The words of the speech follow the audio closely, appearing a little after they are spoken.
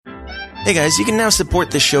Hey guys, you can now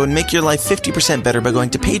support this show and make your life 50% better by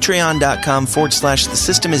going to patreon.com/The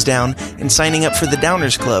System Is Down and signing up for the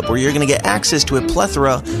Downers Club, where you're going to get access to a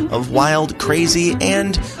plethora of wild, crazy,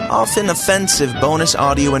 and often offensive bonus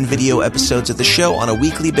audio and video episodes of the show on a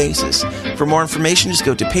weekly basis. For more information, just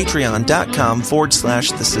go to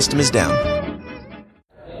patreon.com/The System Is Down.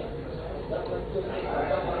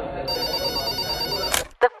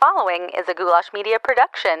 The following is a Goulash Media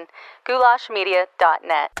production.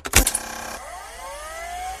 goulashmedia.net.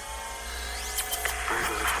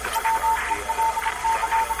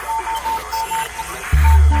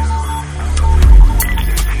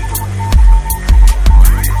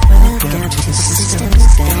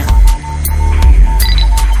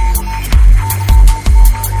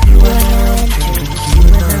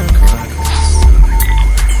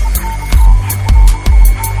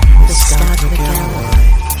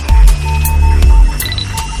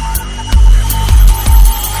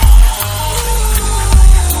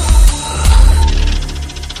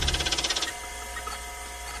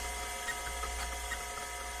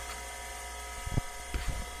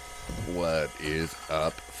 What is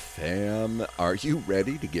up, fam? Are you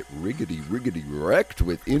ready to get riggedy wrecked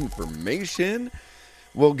with information?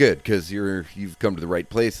 Well, good, because you've come to the right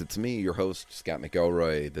place. It's me, your host, Scott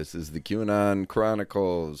McElroy. This is the QAnon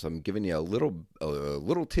Chronicles. I'm giving you a little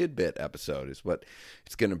tidbit episode is what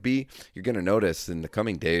it's going to be. You're going to notice in the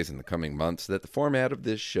coming days and the coming months that the format of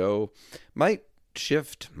this show might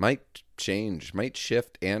shift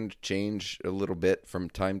and change a little bit from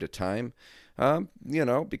time to time.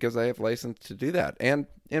 Because I have license to do that. And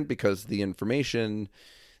because the information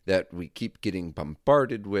that we keep getting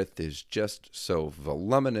bombarded with is just so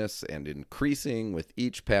voluminous and increasing with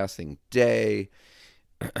each passing day.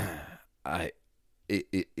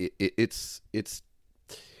 It's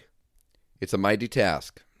a mighty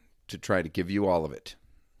task to try to give you all of it.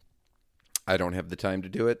 I don't have the time to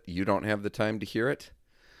do it. You don't have the time to hear it.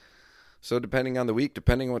 So depending on the week,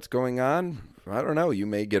 depending on what's going on, I don't know, you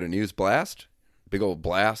may get a news blast. Big old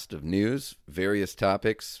blast of news, various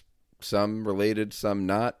topics, some related, some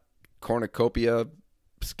not, cornucopia,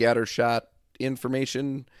 scattershot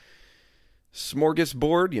information,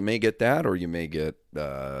 smorgasbord. You may get that, or you may get,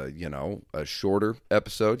 a shorter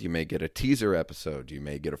episode. You may get a teaser episode. You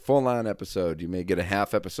may get a full-on episode. You may get a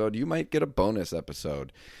half episode. You might get a bonus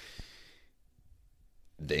episode.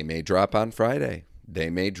 They may drop on Friday.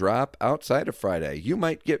 They may drop outside of Friday. You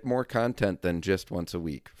might get more content than just once a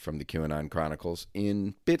week from the QAnon Chronicles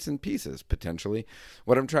in bits and pieces, potentially.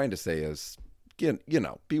 What I'm trying to say is,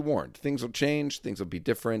 be warned. Things will change. Things will be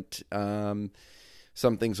different. Some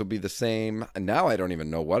things will be the same. Now I don't even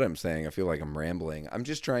know what I'm saying. I feel like I'm rambling. I'm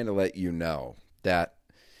just trying to let you know that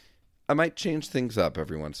I might change things up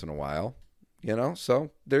every once in a while.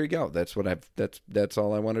 So there you go. That's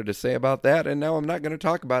all I wanted to say about that. And now I'm not going to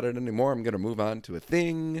talk about it anymore. I'm going to move on to a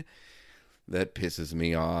thing that pisses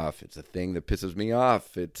me off. It's a thing that pisses me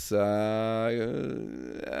off. It's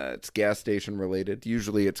gas station related.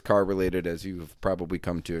 Usually it's car related, as you've probably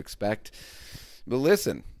come to expect. But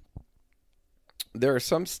listen, there are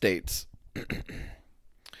some states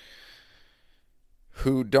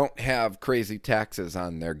who don't have crazy taxes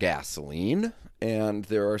on their gasoline. And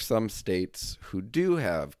there are some states who do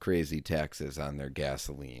have crazy taxes on their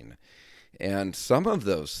gasoline. And some of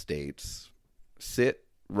those states sit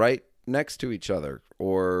right next to each other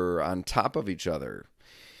or on top of each other.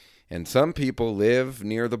 And some people live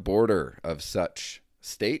near the border of such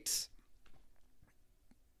states.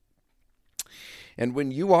 And when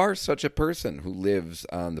you are such a person who lives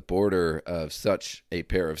on the border of such a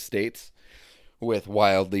pair of states with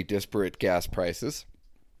wildly disparate gas prices,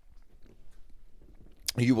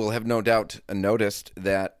 you will have no doubt noticed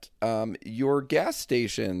that your gas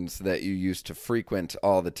stations that you used to frequent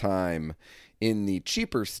all the time in the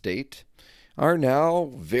cheaper state are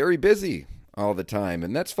now very busy all the time.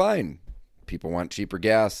 And that's fine. People want cheaper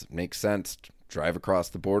gas. It makes sense. Drive across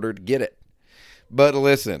the border to get it. But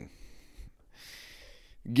listen,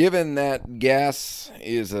 given that gas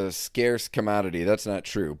is a scarce commodity, that's not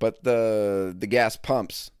true. But the gas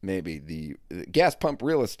pumps, maybe, the gas pump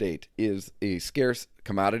real estate is a scarce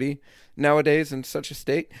commodity nowadays in such a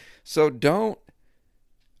state. So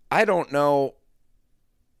I don't know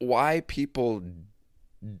why people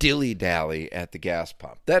dilly-dally at the gas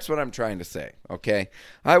pump. That's what I'm trying to say, okay?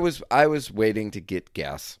 I was waiting to get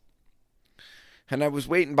gas. And I was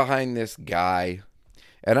waiting behind this guy.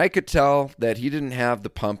 And I could tell that he didn't have the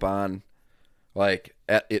pump on, like,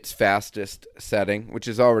 at its fastest setting, which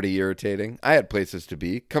is already irritating. I had places to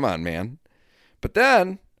be. Come on, man. But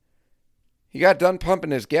then he got done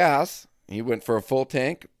pumping his gas. He went for a full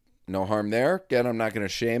tank. No harm there. Again, I'm not going to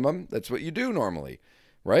shame him. That's what you do normally,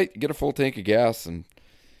 right? You get a full tank of gas and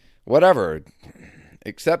whatever.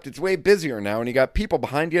 Except it's way busier now and you got people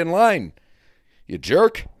behind you in line. You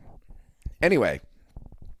jerk. Anyway,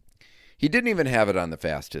 he didn't even have it on the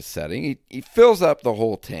fastest setting. He fills up the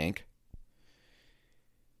whole tank.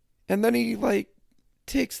 And then he,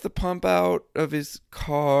 takes the pump out of his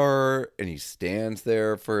car and he stands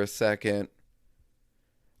there for a second.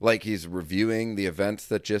 Like he's reviewing the events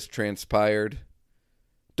that just transpired.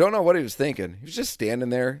 Don't know what he was thinking. He was just standing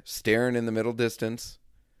there, staring in the middle distance,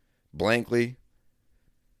 blankly.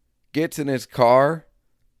 Gets in his car.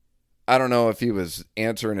 I don't know if he was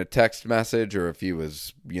answering a text message or if he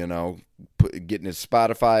was, getting his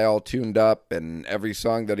Spotify all tuned up and every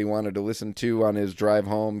song that he wanted to listen to on his drive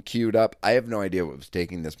home queued up. I have no idea what was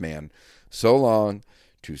taking this man so long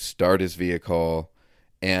to start his vehicle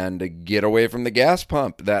and to get away from the gas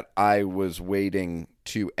pump that I was waiting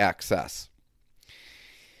to access.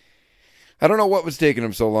 I don't know what was taking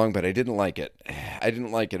him so long, but I didn't like it. I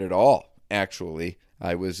didn't like it at all, actually.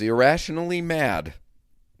 I was irrationally mad.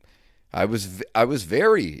 I was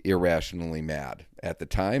very irrationally mad at the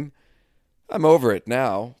time. I'm over it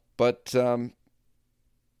now, but the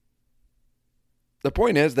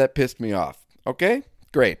point is that pissed me off. Okay?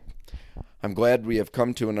 Great. I'm glad we have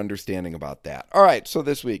come to an understanding about that. All right, so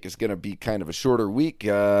this week is going to be kind of a shorter week.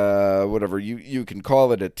 Whatever, you can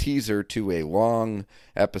call it a teaser to a long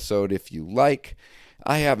episode if you like.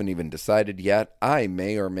 I haven't even decided yet. I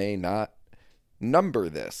may or may not number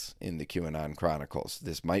this in the QAnon Chronicles.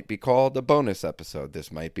 This might be called a bonus episode.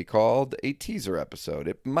 This might be called a teaser episode.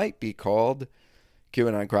 It might be called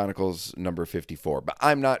QAnon Chronicles number 54, but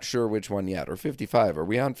I'm not sure which one yet. Or 55. Are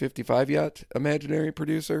we on 55 yet, imaginary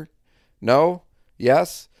producer? No?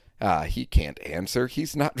 Yes? He can't answer.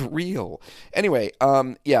 He's not real. Anyway,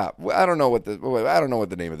 yeah, I don't know what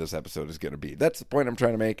the name of this episode is going to be. That's the point I'm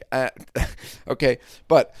trying to make. Okay,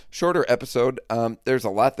 but shorter episode. There's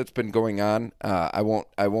a lot that's been going on. I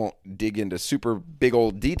won't dig into super big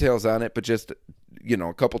old details on it, but just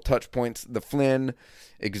a couple touch points. The Flynn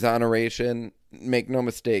exoneration. Make no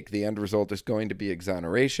mistake, the end result is going to be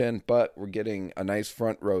exoneration, but we're getting a nice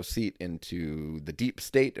front row seat into the deep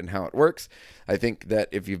state and how it works. I think that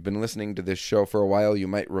if you've been listening to this show for a while, you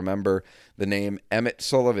might remember the name Emmett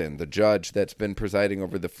Sullivan, the judge that's been presiding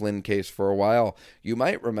over the Flynn case for a while. You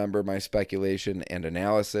might remember my speculation and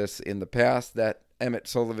analysis in the past that Emmett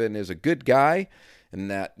Sullivan is a good guy, and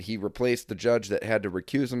that he replaced the judge that had to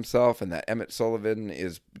recuse himself, and that Emmett Sullivan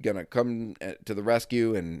is going to come to the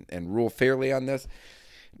rescue and rule fairly on this.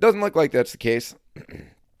 Doesn't look like that's the case,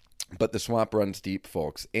 but the swamp runs deep,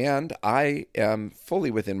 folks, and I am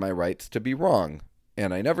fully within my rights to be wrong,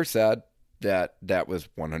 and I never said that that was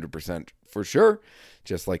 100% for sure,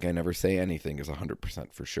 just like I never say anything is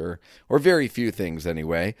 100% for sure, or very few things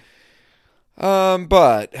anyway.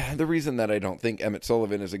 But the reason that I don't think Emmett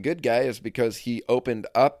Sullivan is a good guy is because he opened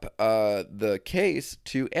up the case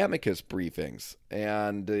to amicus briefings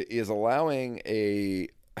and is allowing a...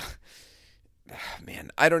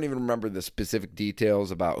 Man, I don't even remember the specific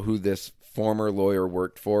details about who this former lawyer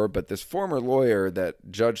worked for, but this former lawyer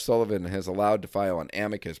that Judge Sullivan has allowed to file an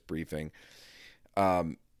amicus briefing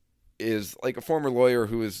is like a former lawyer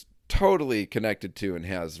who is totally connected to and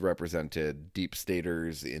has represented deep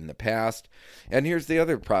staters in the past. And here's the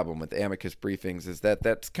other problem with amicus briefings is that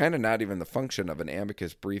that's kind of not even the function of an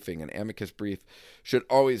amicus briefing. An amicus brief should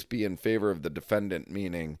always be in favor of the defendant,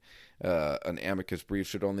 meaning an amicus brief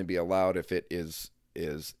should only be allowed if it is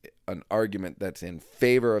an argument that's in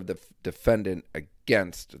favor of the defendant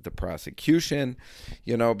against the prosecution,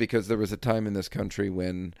 because there was a time in this country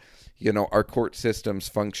when, our court systems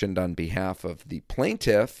functioned on behalf of the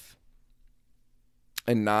plaintiff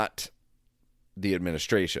and not the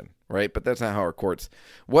administration, right? But that's not how our courts...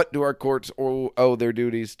 What do our courts owe their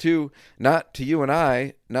duties to? Not to you and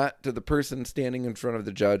I, not to the person standing in front of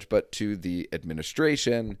the judge, but to the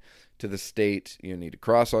administration, to the state. You need to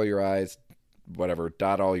cross all your I's, whatever,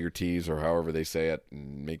 dot all your T's, or however they say it,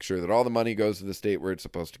 and make sure that all the money goes to the state where it's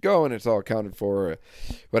supposed to go and it's all accounted for,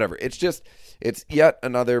 whatever. It's yet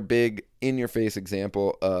another big in-your-face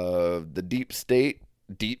example of the deep state,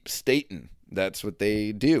 deep statin'. That's what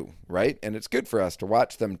they do, right? And it's good for us to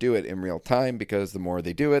watch them do it in real time because the more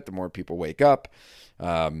they do it, the more people wake up.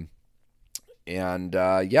 Yeah,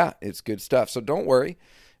 it's good stuff. So don't worry.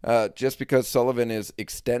 just because Sullivan is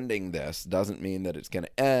extending this doesn't mean that it's going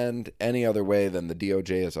to end any other way than the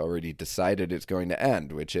DOJ has already decided it's going to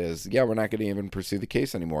end, which is, we're not going to even pursue the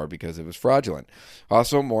case anymore because it was fraudulent.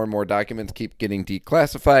 Also, more and more documents keep getting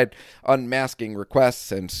declassified, unmasking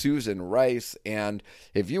requests, and Susan Rice. And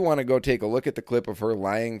if you want to go take a look at the clip of her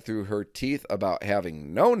lying through her teeth about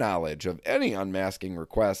having no knowledge of any unmasking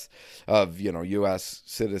requests of, U.S.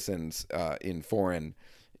 citizens in foreign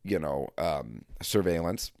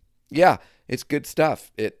surveillance. Yeah, it's good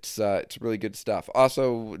stuff. It's really good stuff.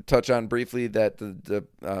 Also, touch on briefly that the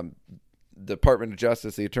Department of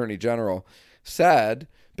Justice, the Attorney General,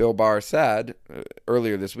 Bill Barr said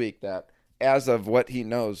earlier this week that as of what he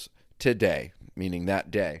knows today, meaning that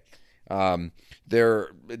day,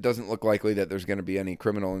 it doesn't look likely that there's going to be any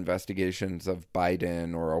criminal investigations of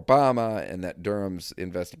Biden or Obama, and that Durham's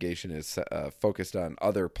investigation is focused on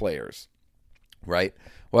other players. Right?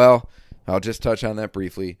 Well, I'll just touch on that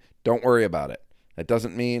briefly. Don't worry about it. That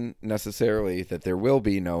doesn't mean necessarily that there will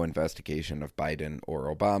be no investigation of Biden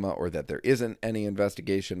or Obama, or that there isn't any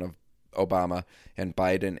investigation of Obama and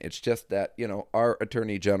Biden. It's just that, our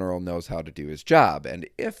Attorney General knows how to do his job. And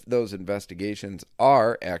if those investigations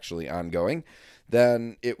are actually ongoing,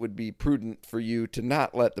 then it would be prudent for you to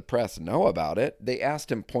not let the press know about it. They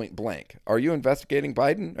asked him point blank, are you investigating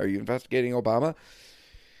Biden? Are you investigating Obama?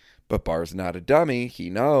 But Barr's not a dummy. He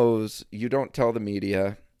knows you don't tell the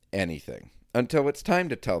media anything until it's time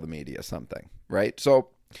to tell the media something, right?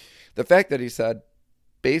 So the fact that he said,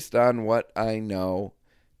 based on what I know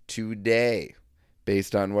today,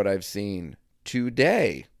 based on what I've seen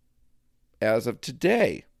today, as of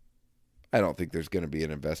today, I don't think there's going to be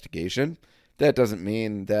an investigation. That doesn't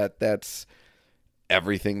mean that that's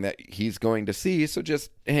everything that he's going to see. So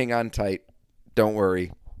just hang on tight. Don't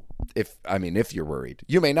worry. If you're worried.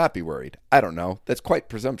 You may not be worried. I don't know. That's quite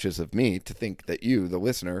presumptuous of me to think that you, the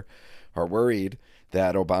listener, are worried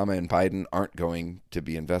that Obama and Biden aren't going to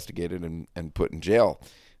be investigated and put in jail.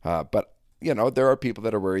 But, there are people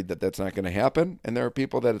that are worried that that's not going to happen. And there are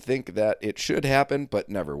people that think that it should happen, but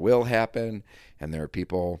never will happen. And there are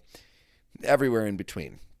people everywhere in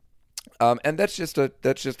between. And that's just a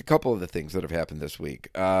couple of the things that have happened this week.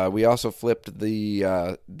 We also flipped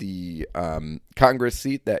the Congress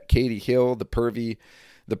seat that Katie Hill, the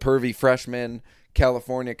pervy freshman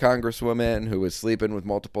California congresswoman who was sleeping with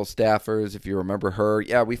multiple staffers, if you remember her.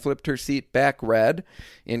 Yeah, we flipped her seat back red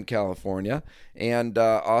in California. And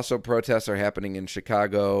also protests are happening in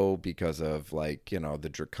Chicago because of the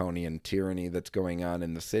draconian tyranny that's going on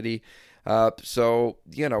in the city. So,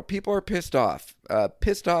 people are pissed off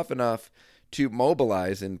enough to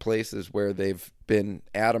mobilize in places where they've been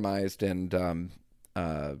atomized and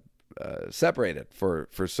separated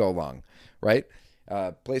for so long, right?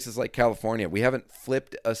 Places like California, we haven't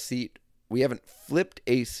flipped a seat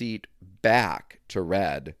back to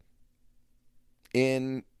red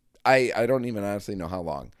in, I don't even honestly know how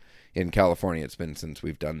long in California it's been since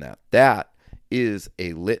we've done that. That is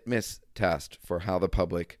a litmus test for how the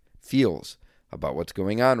public feels about what's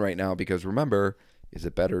going on right now, because remember, is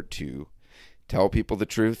it better to tell people the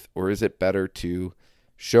truth, or is it better to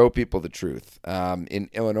show people the truth? In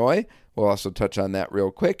Illinois, we'll also touch on that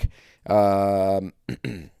real quick. The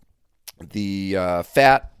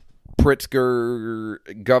fat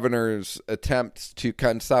Pritzker governor's attempts to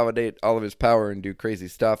consolidate all of his power and do crazy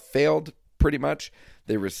stuff failed pretty much.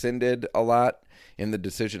 They rescinded a lot. In the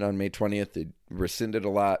decision on May 20th, they rescinded a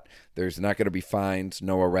lot. There's not going to be fines,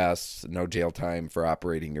 no arrests, no jail time for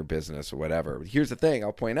operating your business or whatever. But here's the thing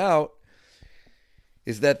I'll point out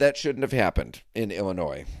is that shouldn't have happened in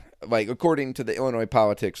Illinois. According to the Illinois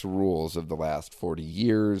politics rules of the last 40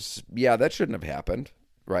 years, that shouldn't have happened,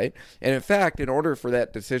 right? And in fact, in order for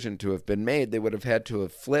that decision to have been made, they would have had to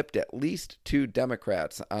have flipped at least 2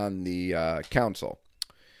 Democrats on the council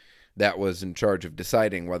that was in charge of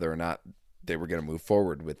deciding whether or not they were going to move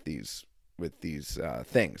forward with these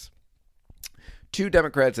things. 2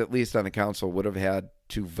 Democrats, at least on the council, would have had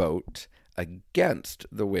to vote against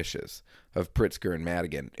the wishes of Pritzker and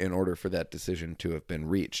Madigan in order for that decision to have been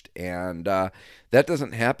reached. And that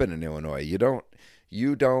doesn't happen in Illinois.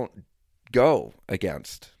 You don't go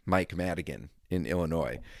against Mike Madigan in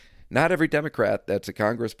Illinois. Not every Democrat that's a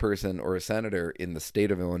congressperson or a senator in the state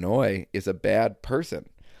of Illinois is a bad person.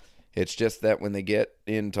 It's just that when they get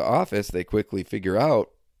into office, they quickly figure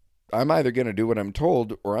out, I'm either going to do what I'm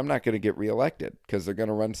told or I'm not going to get reelected, because they're going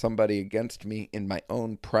to run somebody against me in my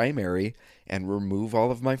own primary and remove all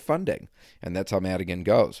of my funding. And that's how Madigan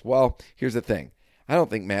goes. Well, here's the thing. I don't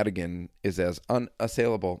think Madigan is as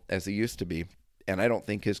unassailable as he used to be. And I don't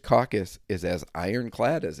think his caucus is as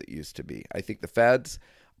ironclad as it used to be. I think the feds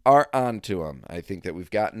are onto him. I think that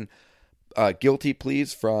we've gotten guilty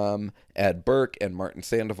pleas from Ed Burke and Martin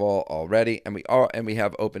Sandoval already, and we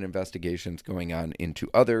have open investigations going on into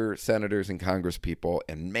other senators and congresspeople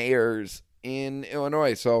and mayors in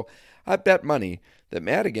Illinois. So I bet money that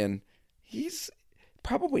Madigan, he's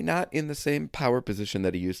probably not in the same power position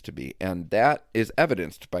that he used to be, and that is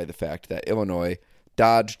evidenced by the fact that Illinois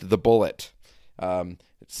dodged the bullet.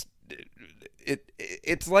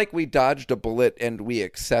 It's like we dodged a bullet and we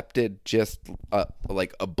accepted just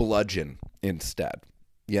like a bludgeon instead.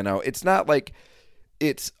 You know, it's not like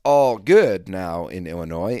it's all good now in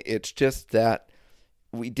Illinois. It's just that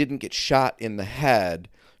we didn't get shot in the head.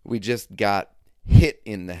 We just got hit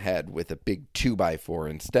in the head with a big 2x4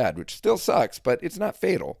 instead, which still sucks, but it's not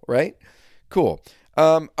fatal, right? Cool.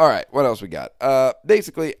 All right, what else we got?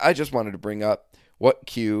 Basically, I just wanted to bring up what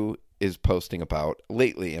Q is posting about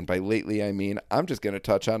lately. And by lately, I mean, I'm just going to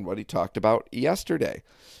touch on what he talked about yesterday.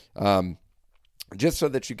 Just so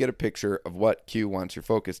that you get a picture of what Q wants your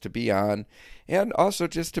focus to be on. And also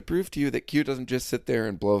just to prove to you that Q doesn't just sit there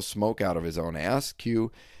and blow smoke out of his own ass.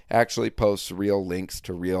 Q actually posts real links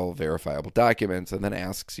to real verifiable documents and then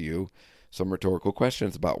asks you some rhetorical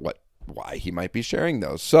questions about why he might be sharing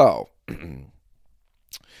those. So,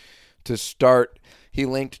 to start, he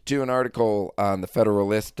linked to an article on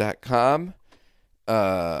thefederalist.com.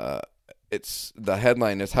 The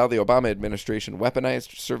headline is How the Obama Administration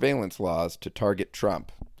Weaponized Surveillance Laws to Target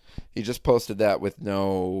Trump. He just posted that with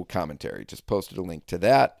no commentary. Just posted a link to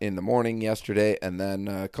that in the morning yesterday, and then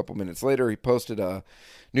a couple minutes later he posted a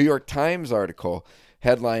New York Times article.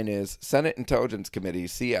 Headline is Senate Intelligence Committee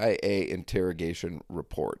CIA Interrogation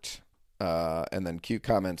Report. And then Q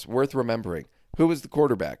comments, worth remembering. Who was the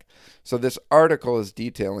quarterback? So this article is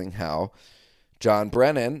detailing how John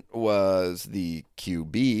Brennan was the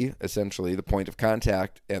QB, essentially the point of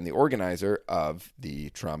contact and the organizer of the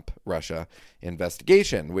Trump-Russia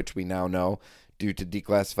investigation, which we now know, due to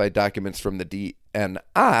declassified documents from the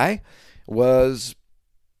DNI, was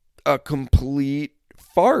a complete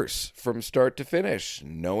farce from start to finish,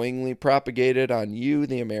 knowingly propagated on you,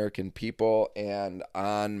 the American people, and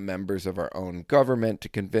on members of our own government to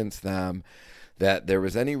convince them that there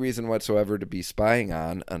was any reason whatsoever to be spying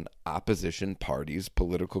on an opposition party's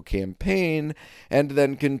political campaign, and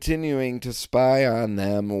then continuing to spy on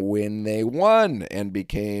them when they won and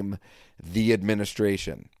became the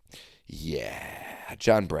administration. Yeah,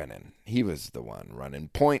 John Brennan, he was the one running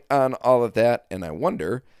point on all of that, and I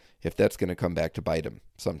wonder if that's going to come back to bite him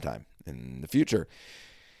sometime in the future.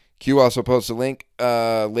 Q also posts a link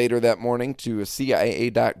later that morning to a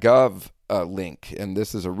CIA.gov link, and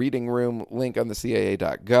this is a reading room link on the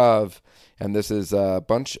CIA.gov, and this is a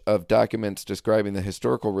bunch of documents describing the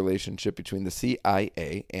historical relationship between the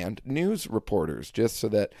CIA and news reporters, just so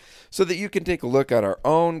that you can take a look at our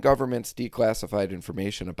own government's declassified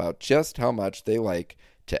information about just how much they like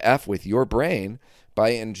to F with your brain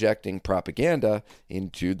by injecting propaganda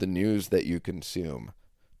into the news that you consume.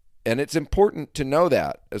 And it's important to know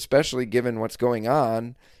that, especially given what's going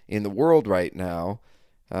on in the world right now,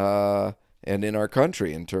 and in our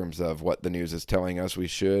country in terms of what the news is telling us we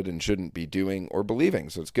should and shouldn't be doing or believing.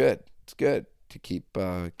 So it's good. It's good to keep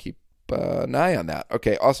an eye on that.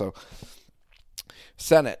 Okay, also,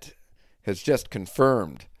 Senate has just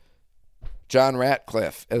confirmed John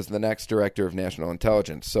Ratcliffe as the next director of national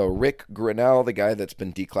intelligence. So Rick Grinnell, the guy that's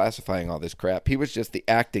been declassifying all this crap, he was just the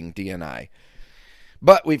acting DNI.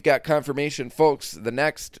 But we've got confirmation, folks. The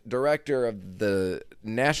next director of the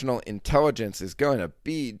national intelligence is going to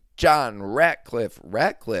be John Ratcliffe.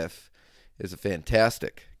 Ratcliffe is a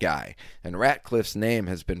fantastic guy, and Ratcliffe's name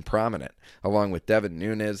has been prominent, along with Devin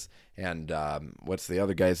Nunes and what's the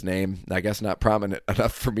other guy's name? I guess not prominent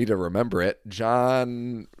enough for me to remember it.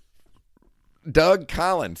 Doug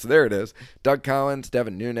Collins. There it is. Doug Collins,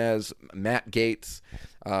 Devin Nunes, Matt Gaetz,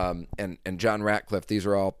 and John Ratcliffe. These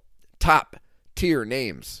are all top-tier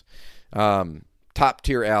names,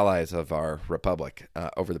 top-tier allies of our republic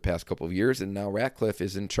over the past couple of years, and now Ratcliffe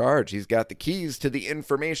is in charge. He's got the keys to the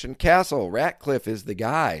information castle. Ratcliffe is the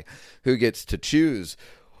guy who gets to choose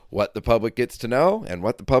what the public gets to know and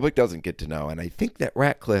what the public doesn't get to know, and I think that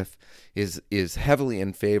Ratcliffe is heavily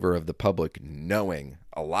in favor of the public knowing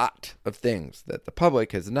a lot of things that the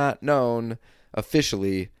public has not known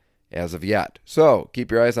officially as of yet. So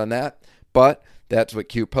keep your eyes on that, but that's what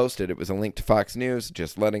Q posted. It was a link to Fox News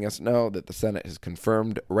just letting us know that the Senate has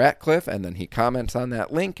confirmed Ratcliffe, and then he comments on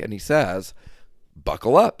that link and he says,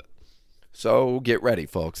 buckle up. So get ready,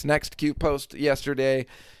 folks. Next Q post yesterday,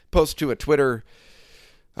 post to a Twitter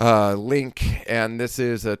link, and this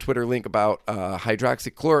is a Twitter link about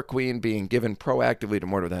hydroxychloroquine being given proactively to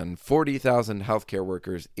more than 40,000 healthcare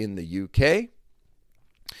workers in the UK.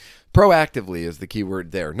 Proactively is the key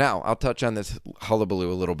word there. Now, I'll touch on this hullabaloo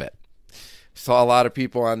a little bit. Saw a lot of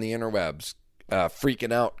people on the interwebs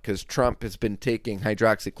freaking out because Trump has been taking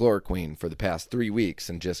hydroxychloroquine for the past 3 weeks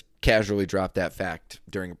and just casually dropped that fact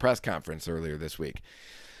during a press conference earlier this week.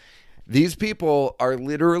 These people are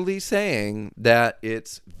literally saying that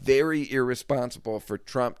it's very irresponsible for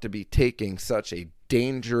Trump to be taking such a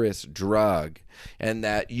dangerous drug and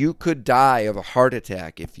that you could die of a heart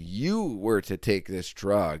attack if you were to take this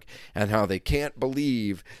drug, and how they can't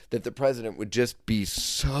believe that the president would just be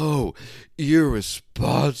so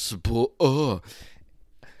irresponsible.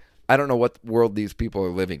 I don't know what world these people are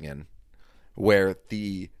living in, where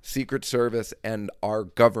the Secret Service and our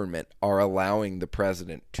government are allowing the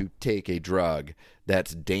president to take a drug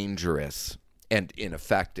that's dangerous and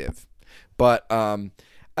ineffective. But I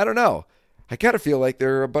don't know. I kind of feel like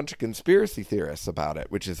there are a bunch of conspiracy theorists about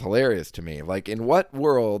it, which is hilarious to me. Like, in what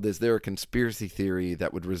world is there a conspiracy theory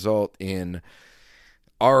that would result in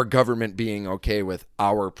our government being okay with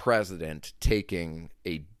our president taking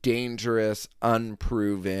a dangerous,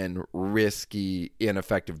 unproven, risky,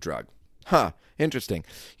 ineffective drug? Interesting.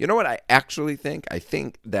 You know what I actually think? I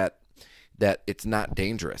think that it's not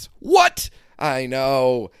dangerous. What? I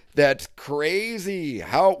know. That's crazy.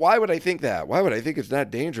 Why would I think that? Why would I think it's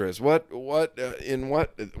not dangerous? In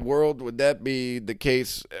what world would that be the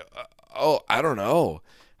case? I don't know.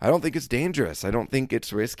 I don't think it's dangerous. I don't think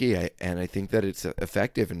it's risky. And I think that it's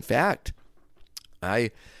effective. In fact,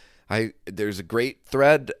 there's a great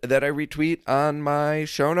thread that I retweet on my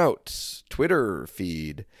show notes Twitter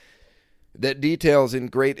feed that details in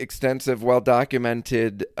great, extensive,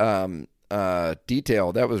 well-documented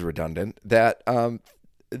detail, that was redundant, that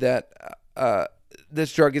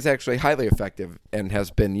this drug is actually highly effective and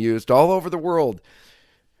has been used all over the world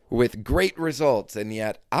with great results, and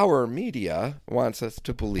yet our media wants us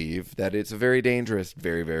to believe that it's a very dangerous,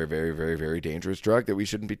 very, very, very, very, very dangerous drug that we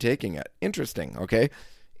shouldn't be taking it. Interesting, okay?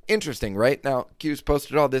 Interesting, right? Now, Q's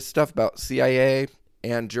posted all this stuff about CIA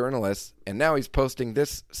and journalists, and now he's posting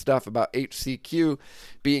this stuff about HCQ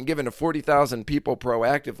being given to 40,000 people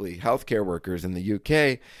proactively, healthcare workers in the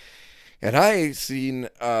UK. And I seen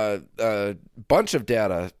a bunch of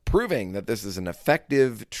data proving that this is an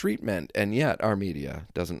effective treatment, and yet our media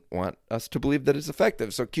doesn't want us to believe that it's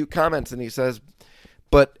effective. So Q comments and he says,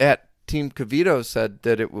 but at Team Cavuto said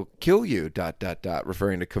that it will kill you, ...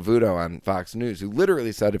 referring to Cavuto on Fox News, who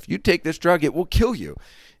literally said, if you take this drug, it will kill you.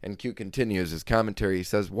 And Q continues his commentary. He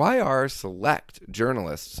says, why are select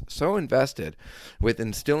journalists so invested with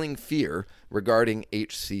instilling fear regarding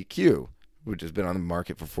HCQ, which has been on the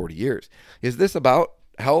market for 40 years? Is this about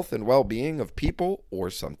health and well-being of people or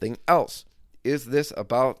something else? Is this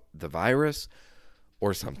about the virus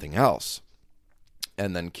or something else?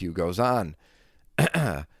 And then Q goes on.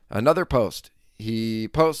 Another post. He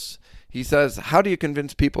says, how do you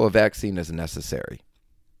convince people a vaccine is necessary?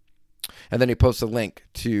 And then he posts a link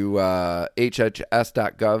to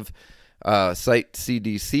hhs.gov site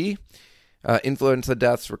CDC, influenza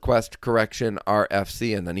deaths request correction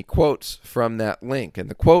RFC. And then he quotes from that link. And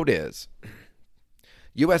the quote is,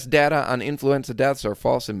 U.S. data on influenza deaths are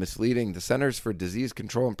false and misleading. The Centers for Disease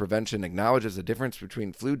Control and Prevention acknowledges a difference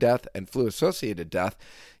between flu death and flu-associated death,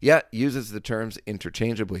 yet uses the terms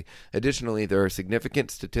interchangeably. Additionally, there are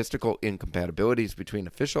significant statistical incompatibilities between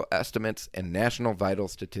official estimates and national vital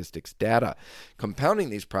statistics data. Compounding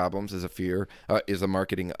these problems is a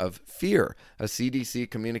marketing of fear, a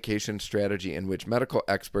CDC communication strategy in which medical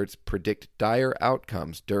experts predict dire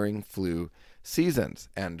outcomes during flu seasons,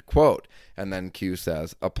 end quote. And then Q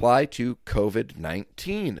says, apply to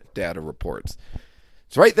COVID-19 data reports.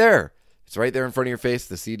 It's right there. It's right there in front of your face.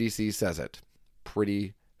 The CDC says it.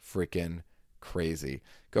 Pretty freaking crazy.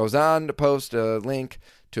 Goes on to post a link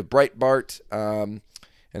to Breitbart, and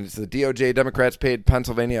it's the DOJ Democrats paid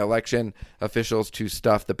Pennsylvania election officials to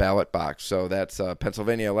stuff the ballot box. So that's a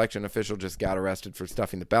Pennsylvania election official just got arrested for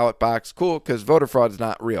stuffing the ballot box. Cool, because voter fraud is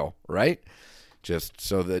not real, right? Just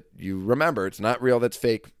so that you remember, it's not real, that's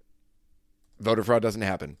fake. Voter fraud doesn't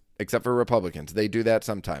happen, except for Republicans. They do that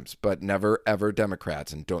sometimes, but never, ever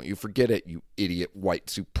Democrats. And don't you forget it, you idiot white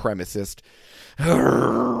supremacist.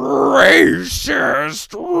 Racist.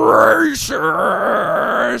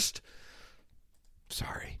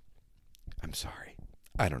 I'm sorry.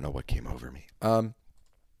 I don't know what came over me.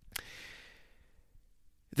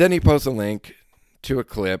 Then he posts a link to a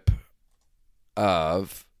clip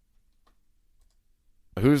of...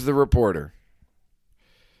 Who's the reporter?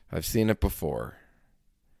 I've seen it before.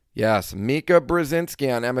 Yes, Mika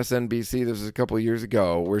Brzezinski on MSNBC, this was a couple of years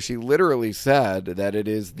ago, where she literally said that it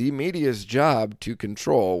is the media's job to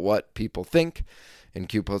control what people think. And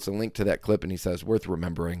Q posts a link to that clip, and he says, worth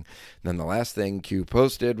remembering. And then the last thing Q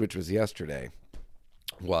posted, which was yesterday,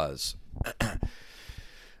 was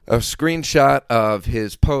a screenshot of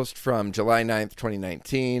his post from July 9th,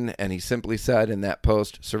 2019, and he simply said in that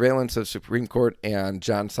post, surveillance of Supreme Court and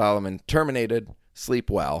John Solomon terminated, sleep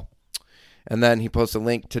well. And then he posts a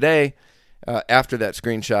link today after that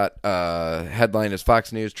screenshot. Headline is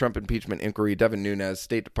Fox News, Trump impeachment inquiry, Devin Nunes,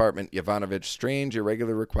 State Department, Yovanovitch, strange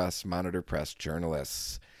irregular requests, monitor press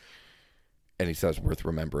journalists. And he says, worth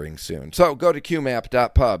remembering soon. So go to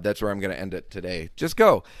qmap.pub. That's where I'm going to end it today. Just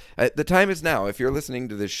go. The time is now. If you're listening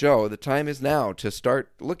to this show, the time is now to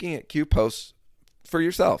start looking at Q posts for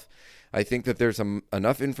yourself. I think that there's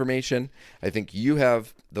enough information. I think you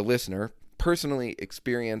have, the listener, personally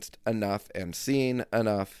experienced enough and seen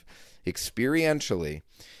enough experientially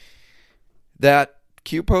that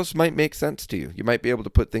Q posts might make sense to you. You might be able to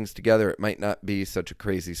put things together. It might not be such a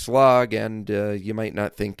crazy slog, and you might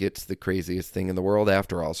not think it's the craziest thing in the world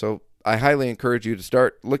after all. So I highly encourage you to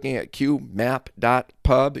start looking at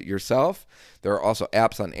qmap.pub yourself. There are also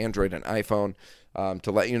apps on Android and iPhone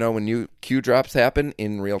to let you know when new Q drops happen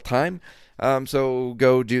in real time. So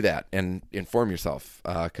go do that and inform yourself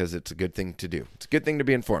because it's a good thing to do. It's a good thing to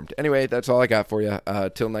be informed. Anyway, that's all I got for you.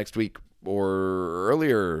 Till next week or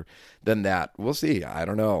earlier than that. We'll see. I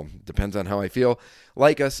don't know. Depends on how I feel.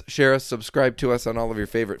 Like us, share us, subscribe to us on all of your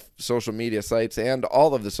favorite social media sites and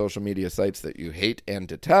all of the social media sites that you hate and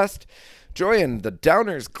detest. Join the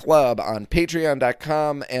Downers Club on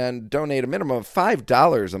patreon.com and donate a minimum of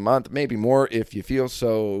 $5 a month, maybe more if you feel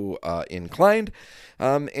so inclined.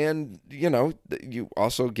 And, you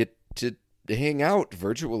also get to hang out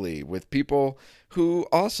virtually with people who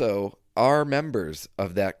also are members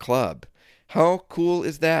of that club. How cool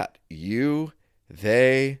is that? You,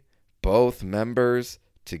 they, both members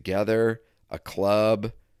together, a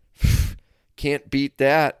club. Can't beat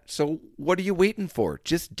that. So what are you waiting for?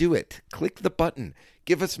 Just do it. Click the button.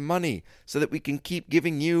 Give us money so that we can keep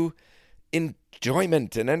giving you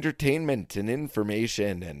enjoyment and entertainment and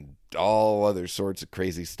information and all other sorts of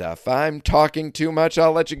crazy stuff. I'm talking too much.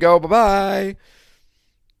 I'll let you go. Bye-bye.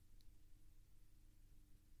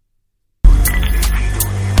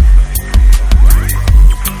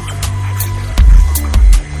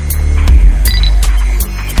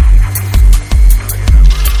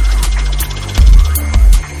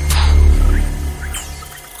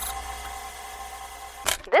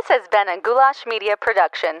 This has been a Goulash Media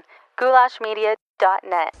production.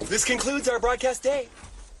 GoulashMedia.net. This concludes our broadcast day.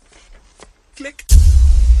 Click.